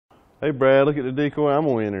Hey Brad, look at the decoy. I'm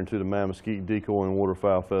going to enter into the Mattamuskeet Decoy and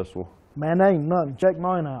Waterfowl Festival. Man, that ain't nothing. Check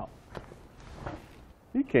mine out.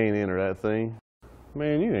 You can't enter that thing.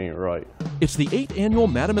 Man, you ain't right. It's the 8th annual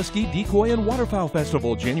Mattamuskeet Decoy and Waterfowl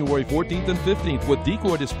Festival, January 14th and 15th, with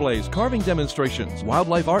decoy displays, carving demonstrations,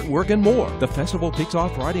 wildlife artwork, and more. The festival kicks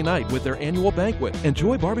off Friday night with their annual banquet.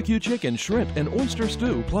 Enjoy barbecue chicken, shrimp, and oyster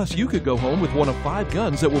stew. Plus, you could go home with one of 5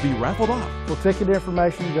 guns that will be raffled off. For ticket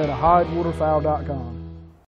information, go to HydeWaterfowl.com.